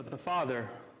the Father,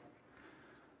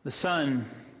 the Son,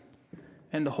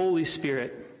 and the Holy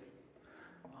Spirit.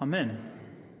 Amen.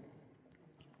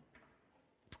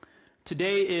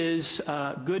 Today is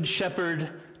Good Shepherd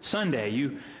Sunday.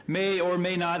 You may or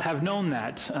may not have known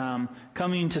that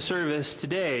coming to service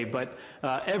today, but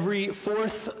every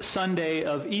fourth Sunday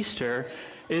of Easter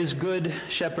is Good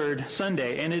Shepherd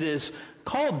Sunday, and it is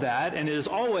called that, and it is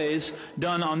always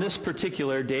done on this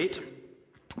particular date,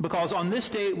 because on this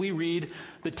date we read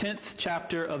the 10th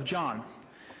chapter of John.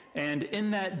 And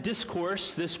in that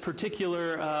discourse, this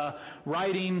particular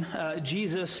writing,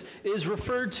 Jesus is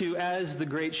referred to as the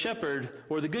Great Shepherd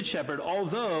or the Good Shepherd,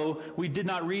 although we did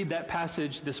not read that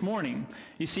passage this morning.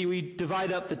 You see, we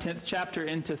divide up the 10th chapter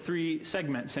into 3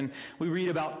 segments, and we read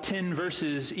about 10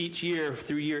 verses each year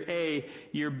through year A,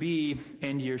 year B,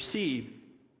 and year C.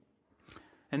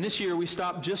 And this year we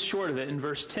stop just short of it in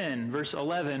verse 10. Verse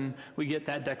 11, we get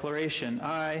that declaration,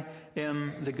 I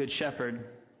am the Good Shepherd.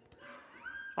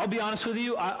 I'll be honest with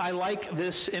you, I like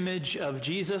this image of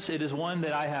Jesus. It is one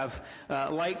that I have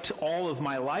liked all of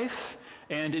my life.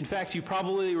 And in fact, you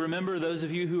probably remember, those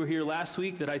of you who were here last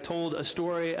week, that I told a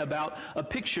story about a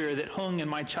picture that hung in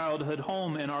my childhood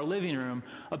home in our living room.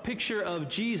 A picture of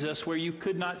Jesus where you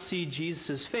could not see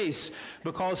Jesus' face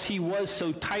because he was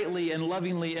so tightly and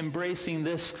lovingly embracing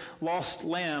this lost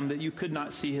lamb that you could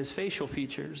not see his facial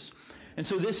features. And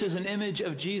so this is an image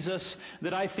of Jesus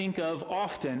that I think of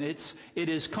often. It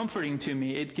is comforting to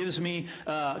me. It gives me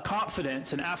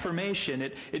confidence and affirmation.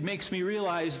 It makes me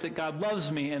realize that God loves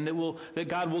me and that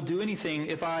God will do anything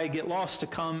if I get lost to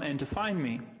come and to find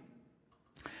me.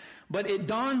 But it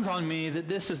dawns on me that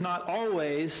this is not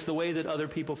always the way that other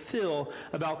people feel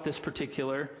about this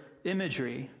particular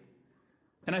imagery.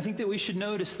 And I think that we should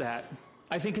notice that.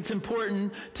 I think it's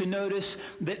important to notice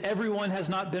that everyone has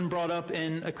not been brought up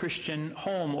in a Christian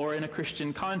home or in a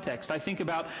Christian context. I think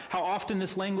about how often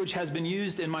this language has been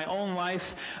used in my own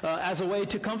life as a way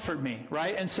to comfort me,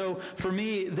 right? And so for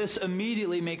me, this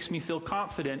immediately makes me feel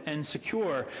confident and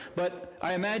secure. But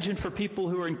I imagine for people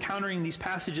who are encountering these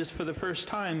passages for the first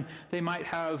time, they might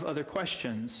have other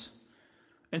questions.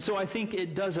 And so I think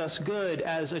it does us good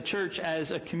as a church,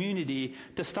 as a community,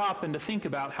 to stop and to think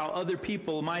about how other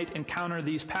people might encounter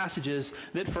these passages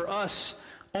that for us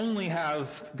only have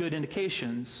good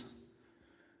indications.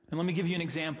 And let me give you an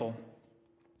example.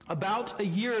 About a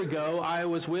year ago, I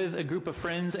was with a group of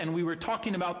friends and we were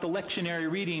talking about the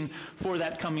lectionary reading for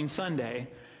that coming Sunday.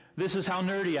 This is how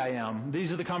nerdy I am.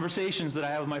 These are the conversations that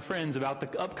I have with my friends about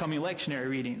the upcoming lectionary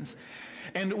readings.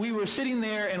 And we were sitting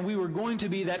there, and we were going to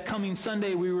be, that coming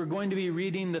Sunday, we were going to be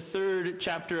reading the 3rd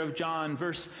chapter of John,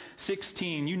 verse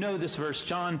 16. You know this verse,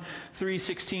 John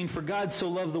 3:16. For God so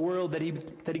loved the world that he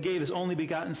gave his only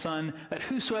begotten Son, that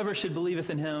whosoever should believeth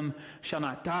in him shall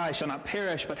not die, shall not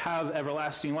perish, but have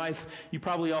everlasting life. You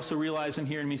probably also realize in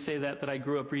hearing me say that I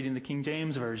grew up reading the King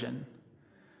James Version.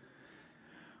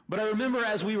 But I remember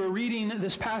as we were reading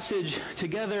this passage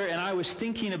together, and I was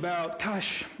thinking about,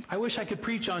 gosh, I wish I could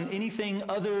preach on anything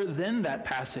other than that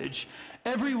passage.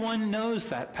 Everyone knows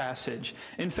that passage.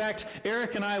 In fact,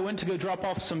 Eric and I went to go drop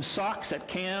off some socks at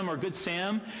Cam or Good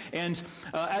Sam, and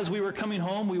as we were coming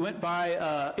home, we went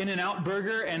by In-N-Out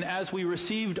Burger, and as we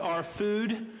received our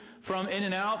food from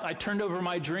In-N-Out, I turned over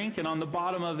my drink, and on the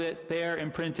bottom of it there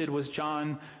imprinted was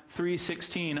John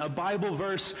 3:16, a Bible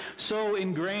verse so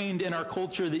ingrained in our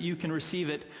culture that you can receive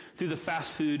it through the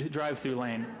fast food drive-through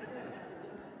lane.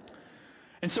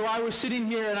 And so I was sitting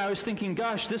here and I was thinking,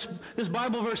 gosh, this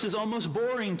Bible verse is almost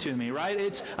boring to me,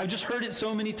 right? I've just heard it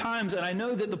so many times, and I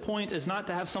know that the point is not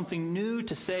to have something new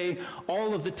to say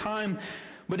all of the time,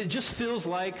 but it just feels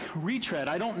like retread.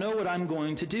 I don't know what I'm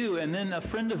going to do. And then a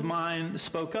friend of mine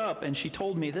spoke up and she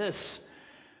told me this,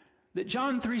 that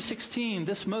John 3:16,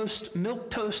 this most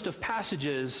milquetoast of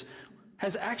passages,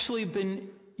 has actually been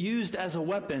used as a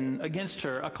weapon against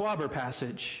her, a clobber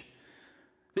passage.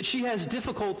 That she has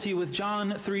difficulty with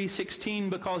John 3:16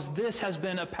 because this has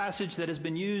been a passage that has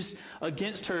been used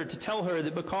against her to tell her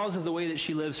that because of the way that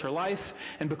she lives her life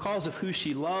and because of who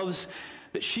she loves,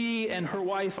 that she and her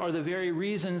wife are the very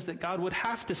reasons that God would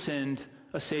have to send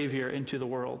a Savior into the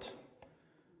world.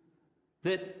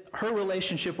 That her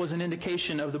relationship was an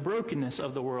indication of the brokenness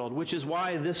of the world, which is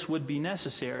why this would be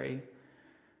necessary.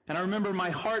 And I remember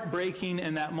my heart breaking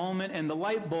in that moment and the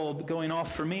light bulb going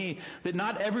off for me that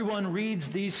not everyone reads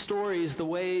these stories the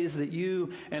ways that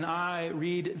you and I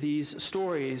read these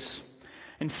stories.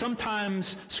 And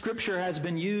sometimes Scripture has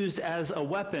been used as a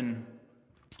weapon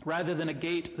rather than a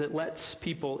gate that lets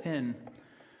people in.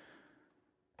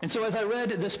 And so as I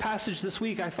read this passage this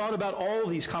week, I thought about all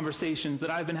these conversations that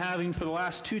I've been having for the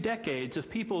last 2 decades of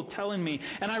people telling me,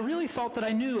 and I really thought that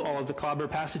I knew all of the Clobber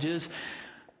passages,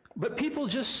 but people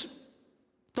just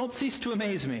don't cease to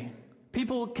amaze me.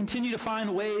 People continue to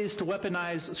find ways to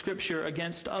weaponize Scripture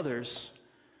against others.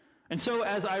 And so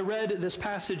as I read this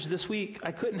passage this week,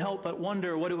 I couldn't help but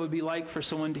wonder what it would be like for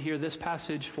someone to hear this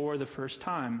passage for the first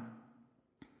time.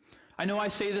 I know I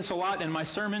say this a lot in my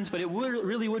sermons, but it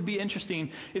really would be interesting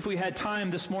if we had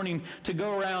time this morning to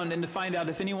go around and to find out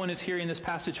if anyone is hearing this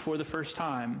passage for the first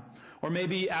time, or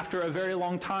maybe after a very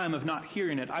long time of not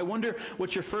hearing it. I wonder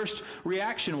what your first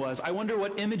reaction was. I wonder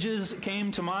what images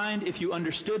came to mind, if you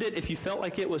understood it, if you felt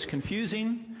like it was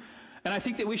confusing. And I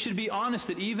think that we should be honest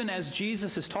that even as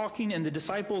Jesus is talking and the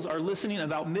disciples are listening,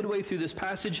 about midway through this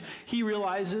passage, he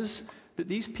realizes that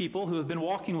these people who have been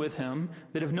walking with him,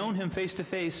 that have known him face to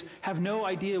face, have no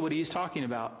idea what he's talking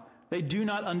about. They do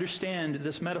not understand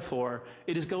this metaphor.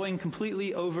 It is going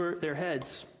completely over their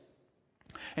heads.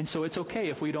 And so it's okay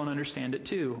if we don't understand it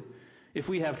too, if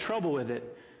we have trouble with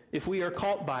it, if we are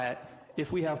caught by it,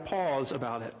 if we have pause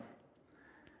about it.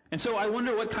 And so I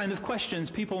wonder what kind of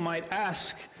questions people might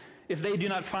ask if they do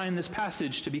not find this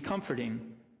passage to be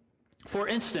comforting. For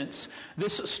instance,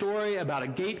 this story about a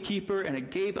gatekeeper and a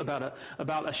gate, about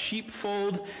a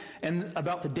sheepfold, and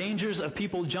about the dangers of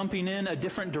people jumping in a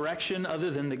different direction other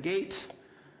than the gate.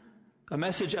 A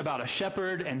message about a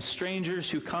shepherd and strangers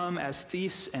who come as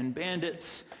thieves and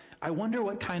bandits. I wonder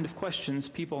what kind of questions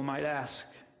people might ask.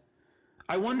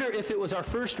 I wonder if it was our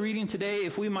first reading today,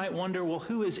 if we might wonder, well,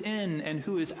 who is in and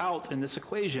who is out in this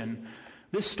equation?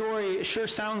 This story sure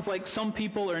sounds like some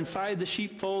people are inside the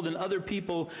sheepfold and other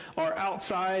people are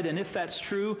outside. And if that's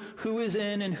true, who is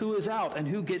in and who is out, and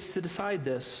who gets to decide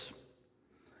this?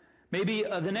 Maybe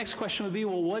the next question would be,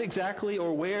 well, what exactly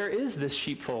or where is this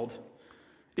sheepfold?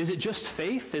 Is it just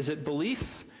faith? Is it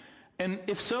belief? And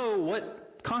if so,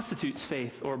 what constitutes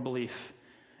faith or belief?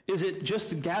 Is it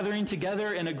just gathering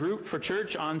together in a group for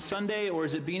church on Sunday, or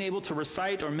is it being able to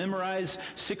recite or memorize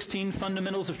 16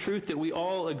 fundamentals of truth that we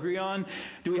all agree on?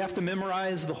 Do we have to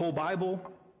memorize the whole Bible?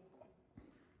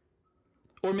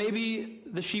 Or maybe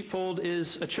the sheepfold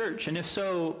is a church, and if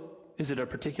so, is it a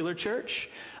particular church?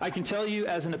 I can tell you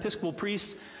as an Episcopal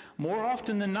priest, more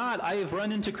often than not, I have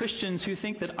run into Christians who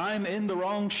think that I'm in the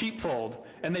wrong sheepfold,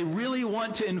 and they really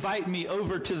want to invite me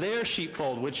over to their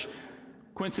sheepfold, which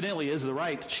coincidentally is the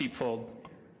right sheepfold.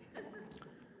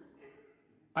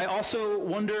 I also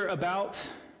wonder about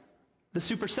the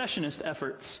supersessionist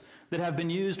efforts that have been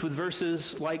used with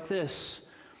verses like this.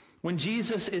 When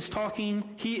Jesus is talking,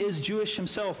 he is Jewish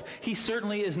himself. He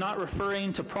certainly is not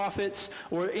referring to prophets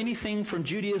or anything from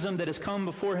Judaism that has come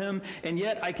before him, and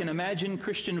yet I can imagine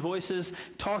Christian voices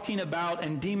talking about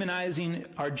and demonizing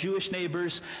our Jewish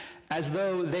neighbors as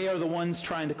though they are the ones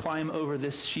trying to climb over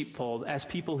this sheepfold, as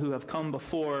people who have come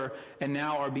before and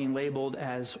now are being labeled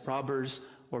as robbers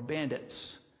or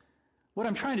bandits. What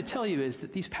I'm trying to tell you is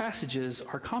that these passages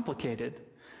are complicated.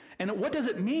 And what does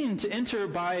it mean to enter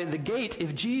by the gate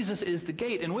if Jesus is the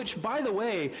gate? In which, by the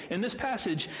way, in this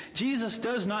passage, Jesus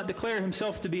does not declare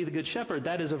himself to be the good shepherd.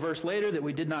 That is a verse later that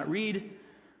we did not read.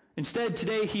 Instead,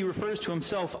 today he refers to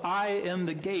himself, I am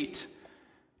the gate.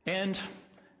 And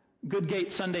Good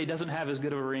Gate Sunday doesn't have as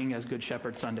good of a ring as Good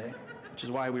Shepherd Sunday, which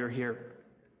is why we are here.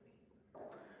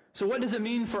 So what does it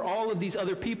mean for all of these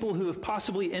other people who have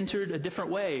possibly entered a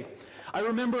different way? I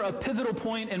remember a pivotal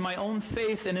point in my own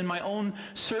faith and in my own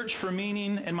search for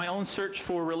meaning and my own search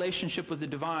for relationship with the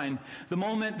divine. The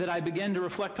moment that I began to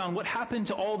reflect on what happened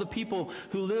to all the people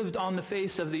who lived on the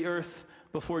face of the earth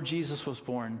before Jesus was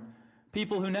born.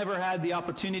 People who never had the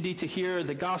opportunity to hear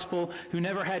the gospel, who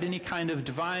never had any kind of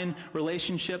divine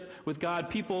relationship with God,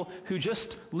 people who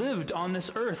just lived on this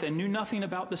earth and knew nothing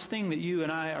about this thing that you and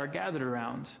I are gathered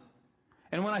around.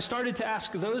 And when I started to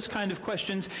ask those kind of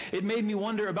questions, it made me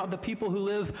wonder about the people who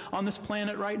live on this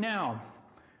planet right now,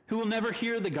 who will never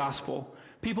hear the gospel,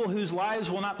 people whose lives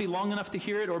will not be long enough to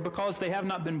hear it, or because they have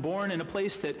not been born in a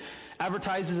place that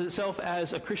advertises itself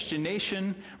as a Christian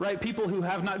nation, right? People who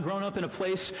have not grown up in a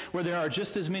place where there are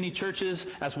just as many churches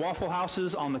as Waffle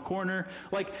Houses on the corner.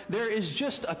 Like, there is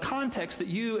just a context that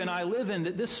you and I live in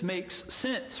that this makes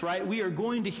sense, right? We are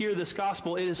going to hear this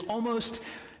gospel. It is almost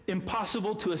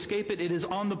impossible to escape it. It is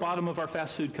on the bottom of our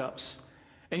fast food cups.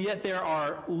 And yet there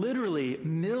are literally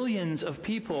millions of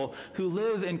people who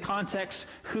live in contexts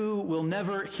who will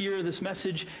never hear this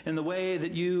message in the way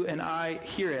that you and I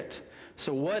hear it.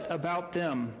 So what about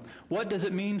them? What does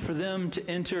it mean for them to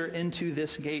enter into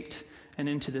this gate and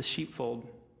into this sheepfold?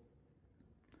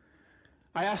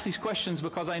 I ask these questions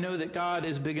because I know that God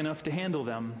is big enough to handle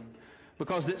them.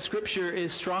 because that Scripture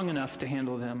is strong enough to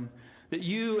handle them. That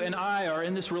you and I are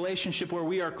in this relationship where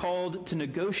we are called to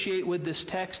negotiate with this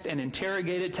text and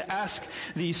interrogate it, to ask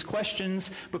these questions,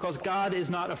 because God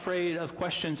is not afraid of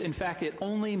questions. In fact, it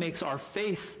only makes our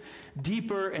faith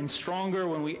deeper and stronger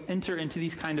when we enter into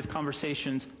these kind of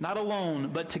conversations, not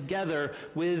alone, but together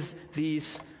with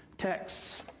these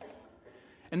texts.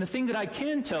 And the thing that I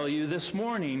can tell you this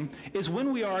morning is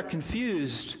when we are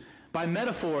confused by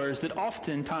metaphors that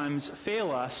oftentimes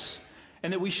fail us,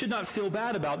 and that we should not feel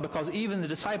bad about, because even the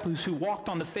disciples who walked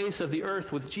on the face of the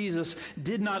earth with Jesus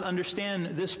did not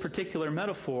understand this particular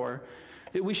metaphor,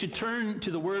 that we should turn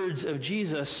to the words of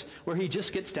Jesus where he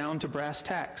just gets down to brass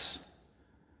tacks,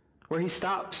 where he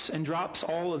stops and drops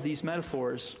all of these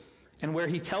metaphors, and where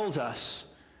he tells us,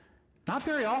 not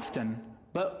very often,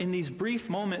 but in these brief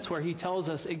moments where he tells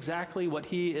us exactly what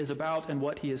he is about and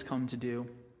what he has come to do.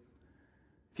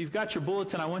 If you've got your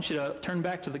bulletin, I want you to turn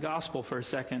back to the gospel for a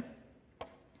second.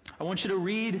 I want you to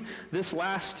read this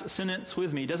last sentence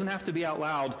with me. It doesn't have to be out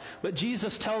loud, but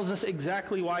Jesus tells us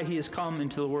exactly why he has come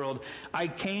into the world. I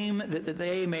came that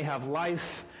they may have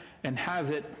life and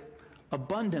have it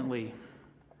abundantly.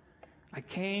 I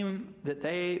came that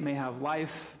they may have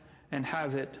life and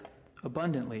have it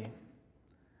abundantly.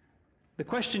 The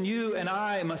question you and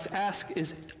I must ask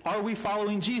is, are we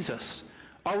following Jesus?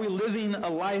 Are we living a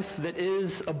life that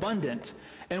is abundant?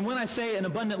 And when I say an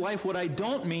abundant life, what I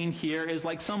don't mean here is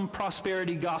like some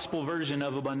prosperity gospel version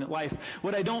of abundant life.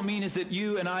 What I don't mean is that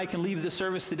you and I can leave the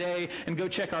service today and go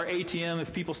check our ATM,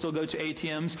 if people still go to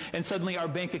ATMs, and suddenly our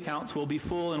bank accounts will be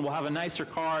full and we'll have a nicer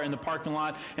car in the parking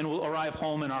lot and we'll arrive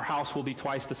home and our house will be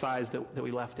twice the size that we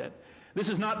left it. This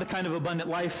is not the kind of abundant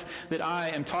life that I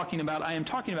am talking about. I am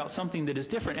talking about something that is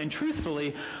different. And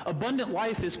truthfully, abundant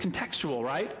life is contextual,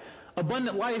 right?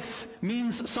 Abundant life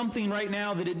means something right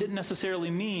now that it didn't necessarily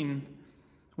mean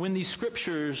when these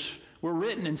scriptures were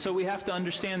written, and so we have to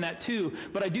understand that too.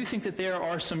 But I do think that there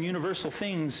are some universal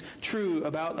things true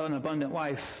about an abundant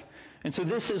life. And so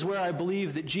this is where I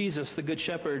believe that Jesus, the Good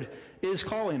Shepherd, is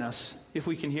calling us, if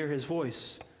we can hear his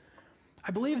voice.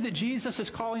 I believe that Jesus is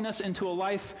calling us into a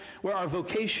life where our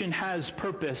vocation has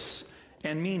purpose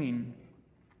and meaning.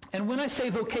 And when I say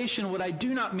vocation, what I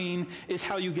do not mean is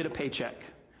how you get a paycheck.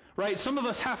 Right? Some of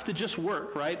us have to just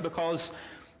work, right? Because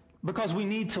we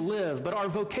need to live. But our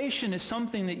vocation is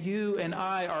something that you and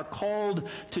I are called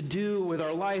to do with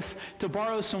our life. To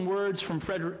borrow some words from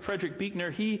Frederick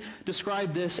Buechner, he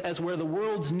described this as where the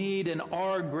world's need and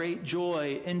our great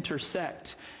joy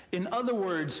intersect. In other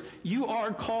words, you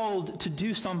are called to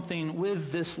do something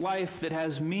with this life that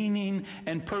has meaning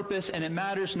and purpose, and it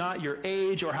matters not your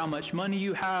age or how much money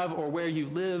you have or where you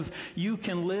live. You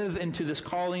can live into this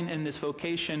calling and this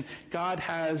vocation. God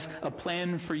has a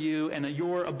plan for you, and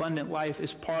your abundant life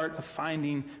is part of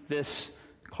finding this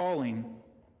calling.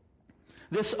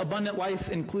 This abundant life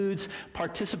includes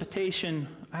participation,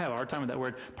 I have a hard time with that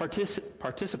word,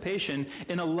 participation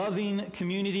in a loving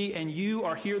community, and you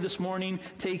are here this morning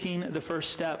taking the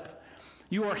first step.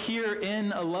 You are here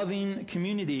in a loving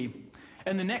community.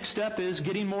 And the next step is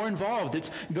getting more involved.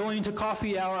 It's going to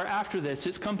coffee hour after this.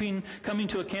 It's coming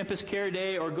to a campus care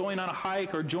day, or going on a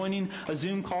hike, or joining a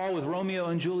Zoom call with Romeo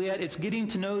and Juliet. It's getting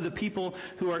to know the people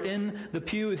who are in the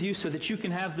pew with you so that you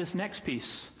can have this next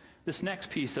piece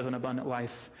of an abundant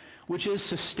life, which is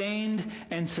sustained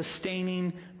and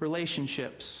sustaining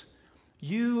relationships.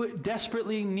 You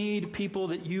desperately need people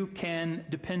that you can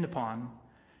depend upon.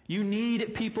 You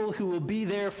need people who will be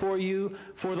there for you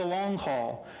for the long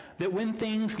haul. That when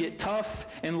things get tough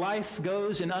and life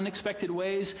goes in unexpected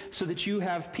ways, so that you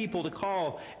have people to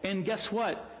call. And guess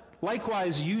what?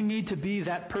 Likewise, you need to be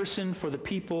that person for the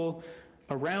people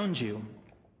around you.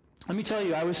 Let me tell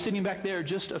you, I was sitting back there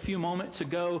just a few moments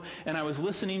ago, and I was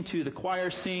listening to the choir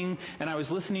sing, and I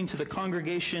was listening to the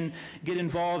congregation get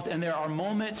involved, and there are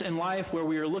moments in life where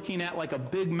we are looking at like a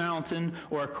big mountain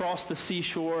or across the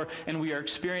seashore, and we are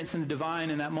experiencing the divine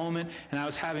in that moment, and I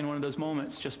was having one of those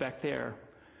moments just back there.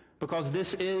 Because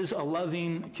this is a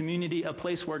loving community, a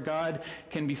place where God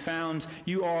can be found.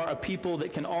 You are a people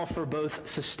that can offer both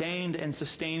sustained and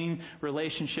sustaining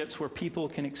relationships where people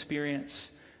can experience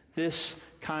this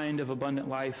kind of abundant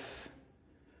life.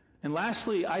 And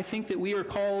lastly, I think that we are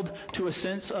called to a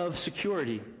sense of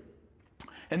security.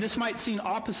 And this might seem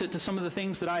opposite to some of the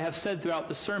things that I have said throughout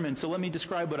the sermon, so let me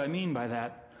describe what I mean by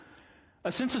that.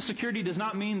 A sense of security does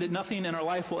not mean that nothing in our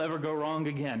life will ever go wrong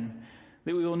again,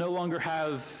 that we will no longer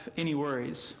have any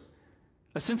worries.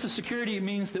 A sense of security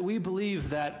means that we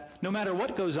believe that no matter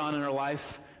what goes on in our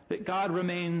life, that God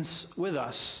remains with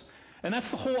us. And that's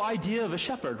the whole idea of a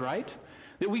shepherd, right?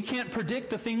 that we can't predict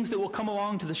the things that will come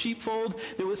along to the sheepfold,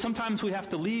 that sometimes we have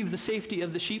to leave the safety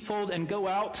of the sheepfold and go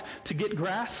out to get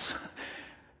grass.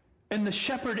 And the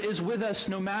shepherd is with us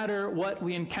no matter what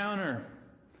we encounter.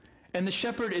 And the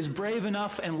shepherd is brave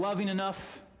enough and loving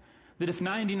enough that if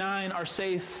 99 are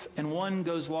safe and one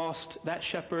goes lost, that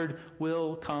shepherd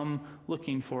will come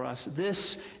looking for us.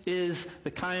 This is the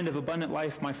kind of abundant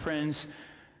life, my friends,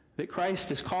 that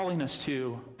Christ is calling us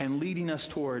to and leading us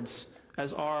towards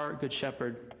as our good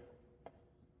shepherd.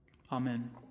 Amen.